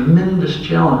that's a tremendous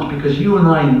challenge because you and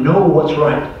I know what's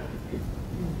right.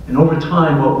 And over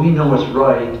time, what we know is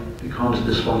right becomes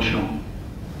dysfunctional.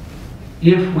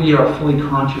 If we are fully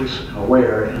conscious and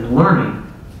aware and learning,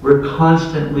 we're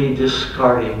constantly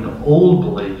discarding old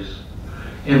beliefs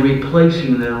and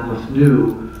replacing them with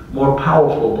new, more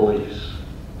powerful beliefs.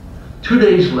 2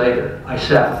 days later, I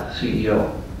sat with the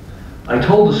CEO. I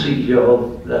told the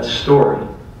CEO that story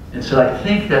and said, I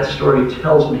think that story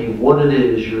tells me what it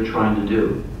is you're trying to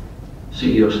do. The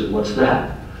CEO said, what's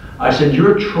that? I said,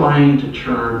 you're trying to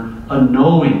turn a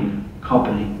knowing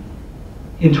company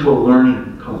into a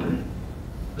learning company.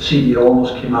 The CEO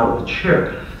almost came out of the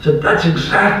chair. He said, that's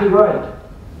exactly right.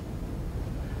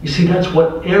 You see, that's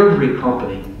what every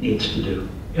company needs to do.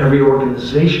 Every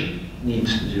organization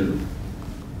needs to do.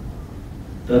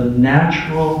 The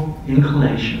natural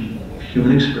inclination of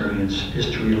human experience is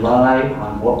to rely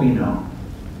on what we know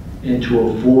and to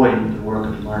avoid the work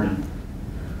of learning.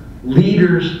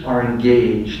 Leaders are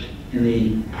engaged in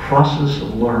the process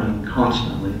of learning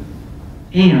constantly.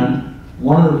 And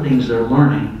one of the things they're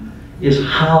learning is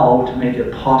how to make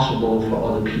it possible for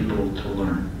other people to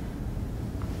learn.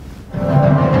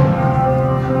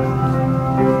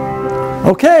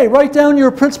 Okay, write down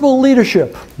your principle of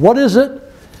leadership. What is it?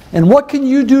 And what can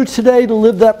you do today to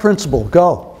live that principle?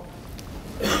 Go.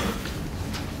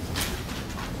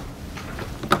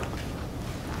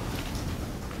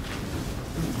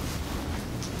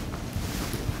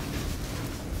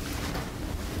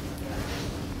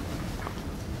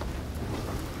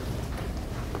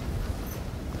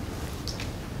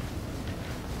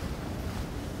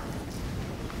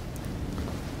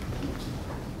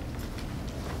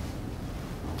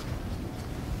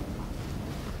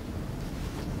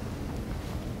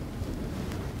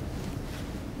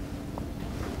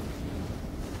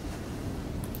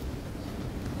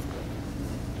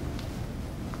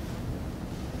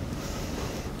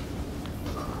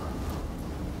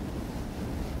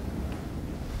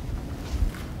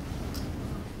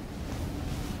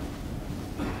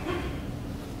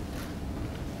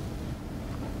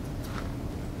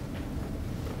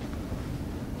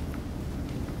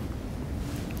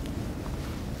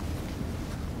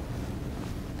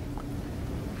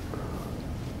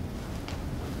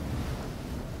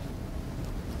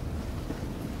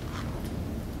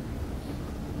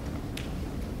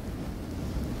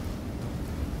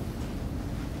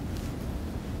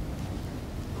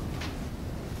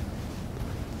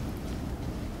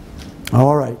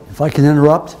 All right, if I can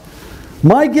interrupt.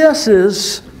 My guess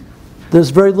is there's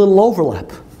very little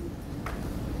overlap.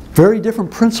 Very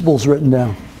different principles written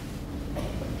down.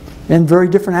 And very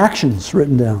different actions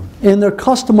written down. And they're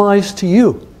customized to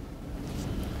you.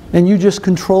 And you just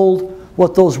controlled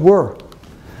what those were.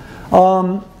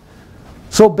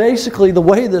 So basically the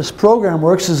way this program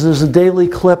works is there's a daily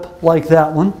clip like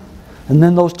that one. And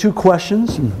then those 2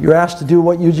 questions. And you're asked to do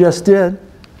what you just did.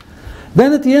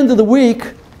 Then at the end of the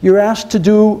week, you're asked to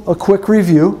do a quick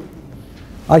review.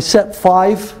 I set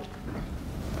 5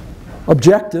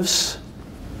 objectives.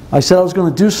 I said I was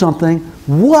going to do something.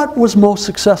 What was most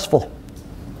successful?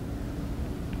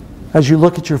 As you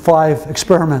look at your 5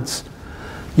 experiments.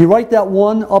 You write that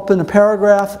one up in a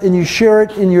paragraph and you share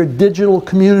it in your digital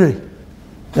community.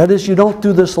 That is, you don't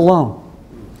do this alone.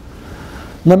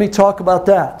 Let me talk about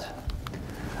that.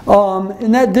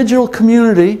 In that digital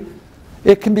community,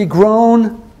 it can be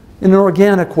grown in an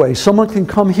organic way. Someone can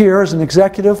come here as an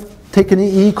executive, take an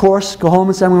EE course, go home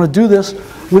and say, I'm going to do this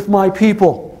with my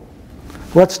people.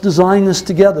 Let's design this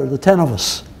together, the 10 of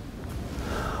us.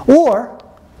 Or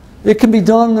it can be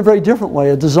done in a very different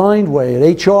way, a designed way,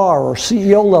 at HR or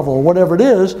CEO level or whatever it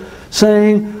is,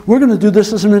 saying, we're going to do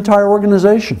this as an entire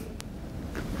organization.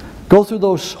 Go through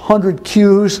those 100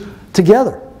 cues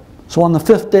together. So on the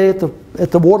 5th day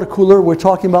at the water cooler, we're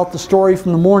talking about the story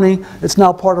from the morning. It's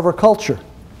now part of our culture.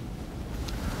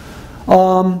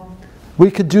 We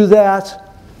could do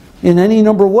that in any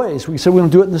number of ways. We said we're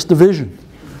going to do it in this division.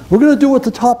 We're going to do it with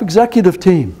the top executive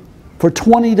team for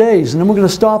 20 days, and then we're going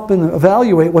to stop and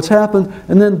evaluate what's happened,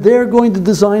 and then they're going to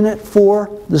design it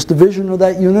for this division or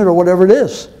that unit or whatever it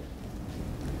is.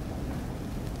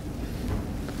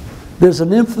 There's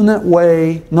an infinite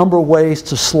number of ways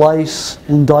to slice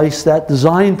and dice that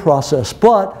design process,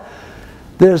 but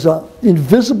there's an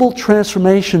invisible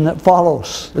transformation that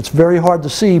follows. It's very hard to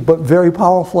see, but very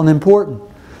powerful and important.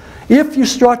 If you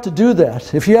start to do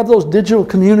that, if you have those digital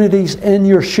communities and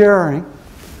you're sharing,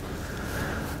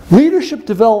 leadership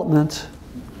development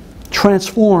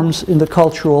transforms into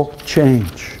cultural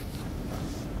change.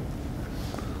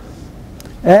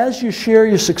 As you share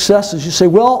your successes, you say,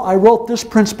 well, I wrote this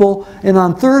principle, and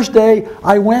on Thursday,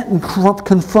 I went and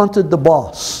confronted the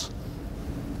boss.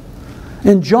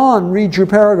 And John reads your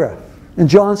paragraph. And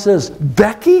John says,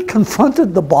 Becky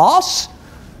confronted the boss?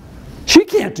 She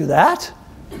can't do that.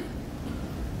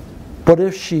 But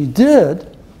if she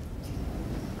did,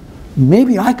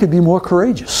 maybe I could be more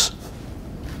courageous.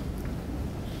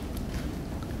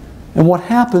 And what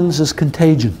happens is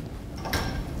contagion.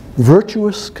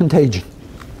 Virtuous contagion.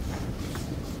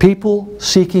 People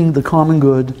seeking the common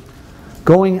good,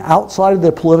 going outside of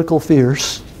their political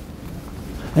fears.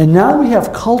 And now we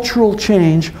have cultural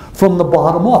change from the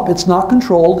bottom up. It's not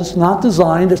controlled, it's not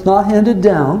designed, it's not handed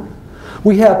down.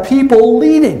 We have people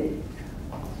leading.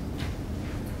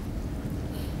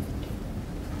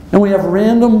 And we have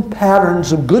random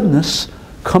patterns of goodness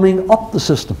coming up the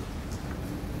system.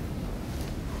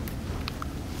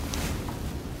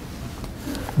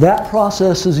 That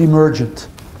process is emergent.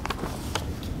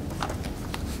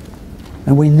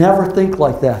 And we never think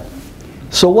like that.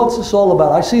 So what's this all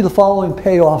about? I see the following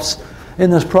payoffs in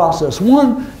this process.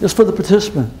 One is for the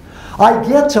participant. I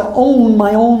get to own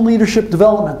my own leadership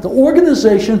development. The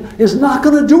organization is not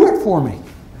going to do it for me.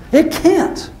 It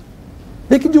can't.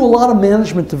 They can do a lot of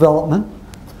management development,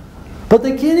 but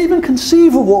they can't even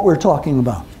conceive of what we're talking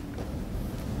about.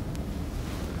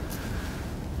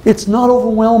 It's not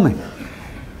overwhelming.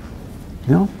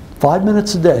 5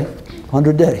 minutes a day,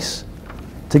 100 days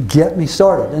to get me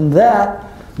started. And that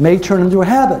may turn into a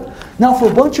habit. Now, for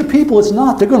a bunch of people, it's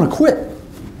not. They're going to quit.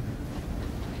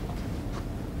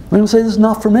 They're going to say, this is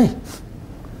not for me.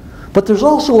 But there's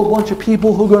also a bunch of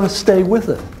people who are going to stay with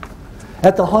it.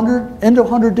 At the end of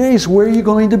 100 days, where are you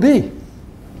going to be?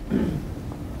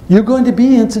 You're going to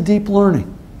be into deep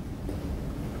learning,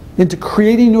 into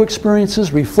creating new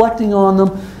experiences, reflecting on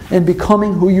them, and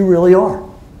becoming who you really are.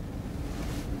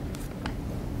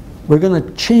 We're going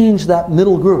to change that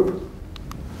middle group.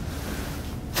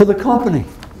 For the company,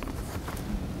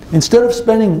 instead of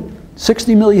spending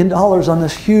 $60 million on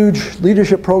this huge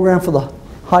leadership program for the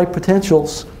high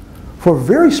potentials, for a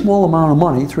very small amount of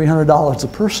money, $300 a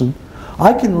person,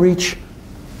 I can reach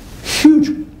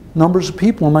huge numbers of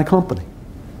people in my company.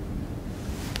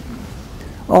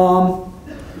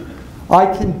 I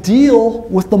can deal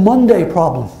with the Monday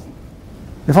problem.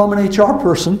 If I'm an HR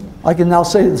person, I can now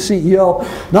say to the CEO,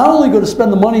 not only going to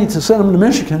spend the money to send them to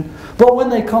Michigan, but when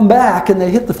they come back and they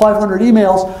hit the 500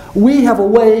 emails, we have a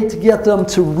way to get them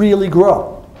to really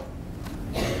grow.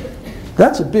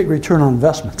 That's a big return on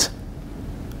investment.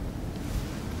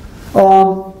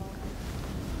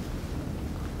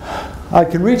 I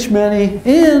can reach many,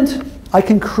 and I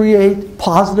can create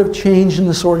positive change in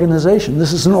this organization.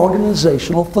 This is an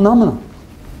organizational phenomenon.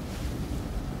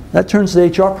 That turns the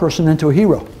HR person into a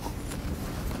hero.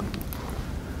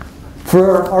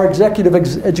 For our executive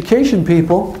education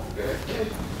people,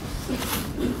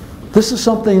 this is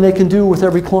something they can do with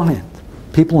every client.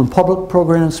 People in public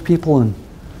programs, people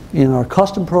in our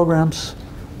custom programs.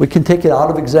 We can take it out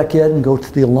of exec ed and go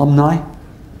to the alumni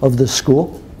of this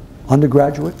school,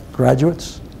 undergraduate,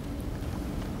 graduates.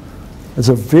 It's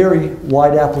a very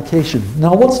wide application.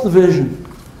 Now, what's the vision?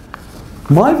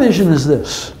 My vision is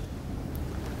this.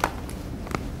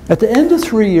 At the end of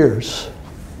 3 years,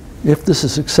 if this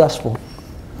is successful,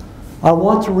 I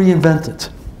want to reinvent it.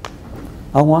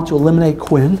 I want to eliminate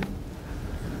Quinn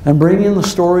and bring in the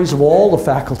stories of all the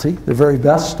faculty, the very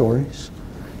best stories,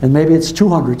 and maybe it's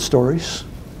 200 stories.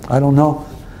 I don't know.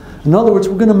 In other words,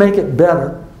 we're going to make it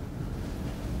better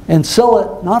and sell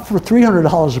it not for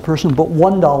 $300 a person, but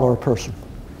 $1 a person.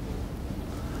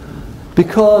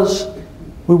 Because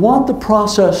we want the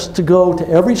process to go to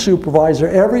every supervisor,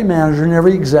 every manager, and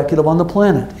every executive on the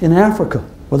planet in Africa,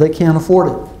 where they can't afford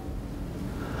it.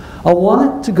 I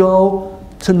want it to go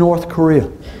to North Korea,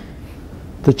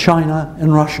 to China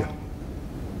and Russia.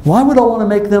 Why would I want to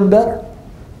make them better?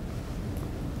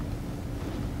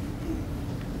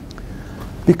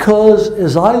 Because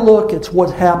as I look at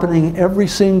what's happening every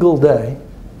single day,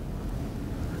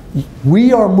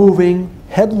 we are moving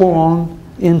headlong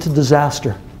into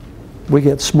disaster. We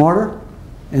get smarter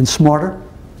and smarter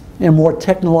and more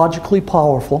technologically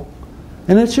powerful,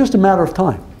 and it's just a matter of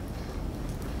time.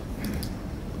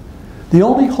 The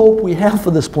only hope we have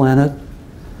for this planet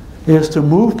is to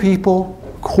move people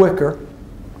quicker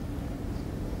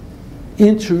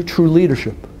into true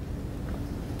leadership,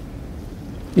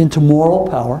 into moral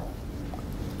power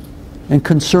and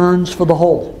concerns for the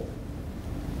whole.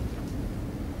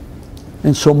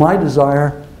 And so my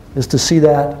desire is to see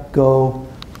that go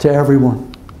to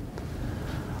everyone.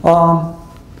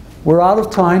 We're out of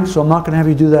time, so I'm not going to have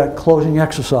you do that closing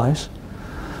exercise.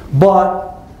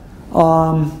 But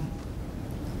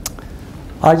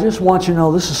I just want you to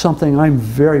know this is something I'm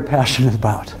very passionate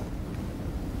about.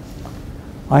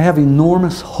 I have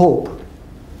enormous hope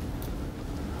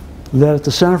that at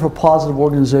the Center for Positive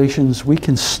Organizations we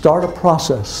can start a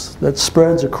process that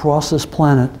spreads across this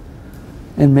planet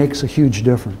and makes a huge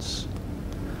difference.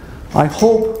 I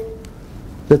hope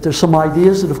that there's some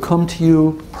ideas that have come to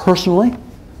you personally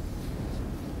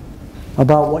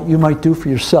about what you might do for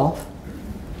yourself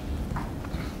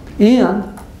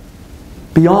and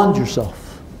beyond yourself.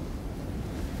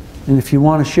 And if you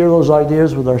want to share those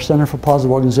ideas with our Center for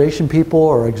Positive Organization people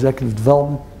or executive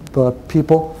development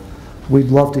people, we'd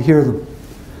love to hear them.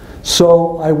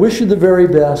 So I wish you the very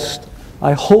best.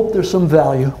 I hope there's some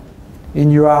value in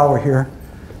your hour here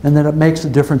and that it makes a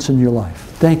difference in your life.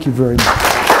 Thank you very much.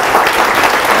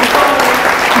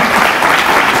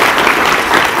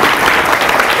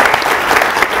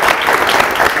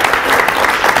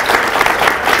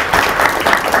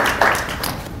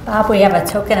 Bob, we have a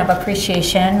token of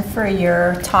appreciation for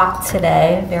your talk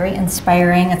today. Very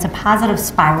inspiring. It's a positive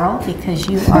spiral because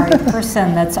you are a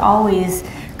person that's always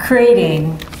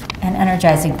creating and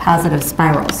energizing positive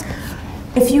spirals.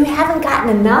 If you haven't gotten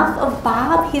enough of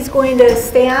Bob, he's going to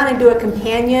stay on and do a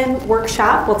companion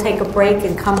workshop. We'll take a break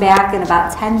and come back in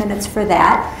about 10 minutes for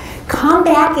that. Come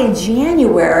back in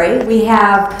January. We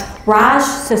have Raj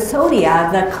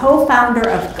Sisodia, the co-founder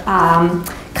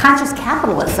of Conscious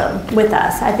Capitalism, with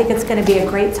us. I think it's going to be a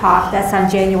great talk. That's on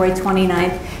January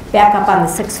 29th, back up on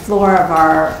the 6th floor of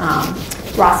our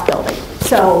Ross building.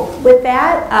 So with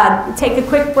that, take a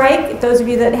quick break. Those of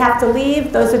you that have to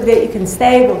leave, those of you that you can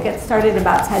stay, we'll get started in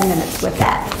about 10 minutes with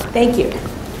that. Thank you.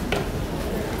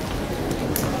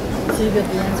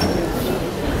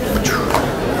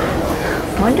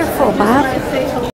 Wonderful, Bob.